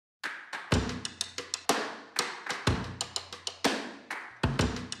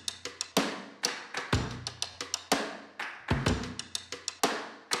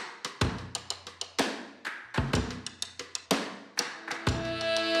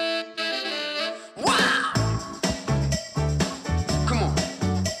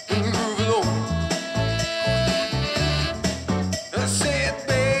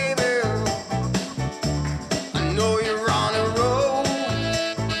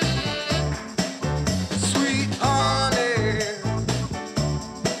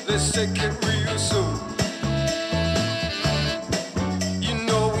let's take it real soon. You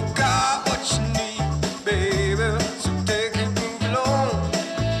know we got what you need, baby, so take it, move along.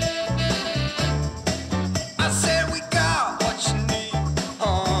 I said we got what you need,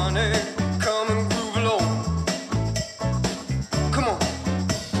 honey, come and groove along. Come on.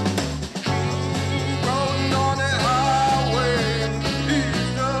 Rolling on the highway,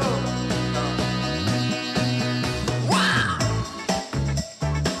 ease up. Wow!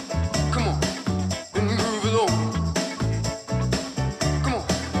 Come on, and groove along. Come on.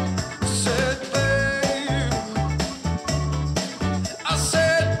 Said babe, I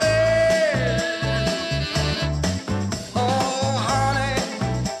said babe, oh honey,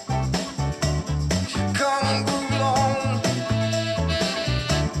 come and groove along.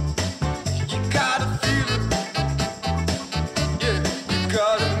 You gotta feel it, yeah, you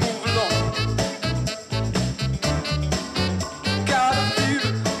gotta move along. Gotta feel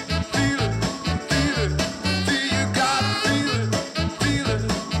it, feel it, feel it, feel. You gotta feel it, feel it,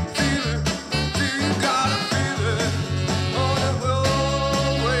 feel it, feel. You gotta feel it on the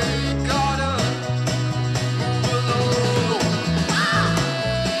roadway. You gotta move along.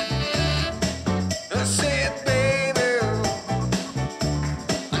 I said, baby,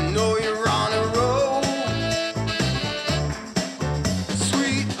 I know you're on the road,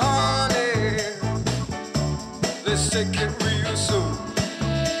 sweet honey. Let's take it real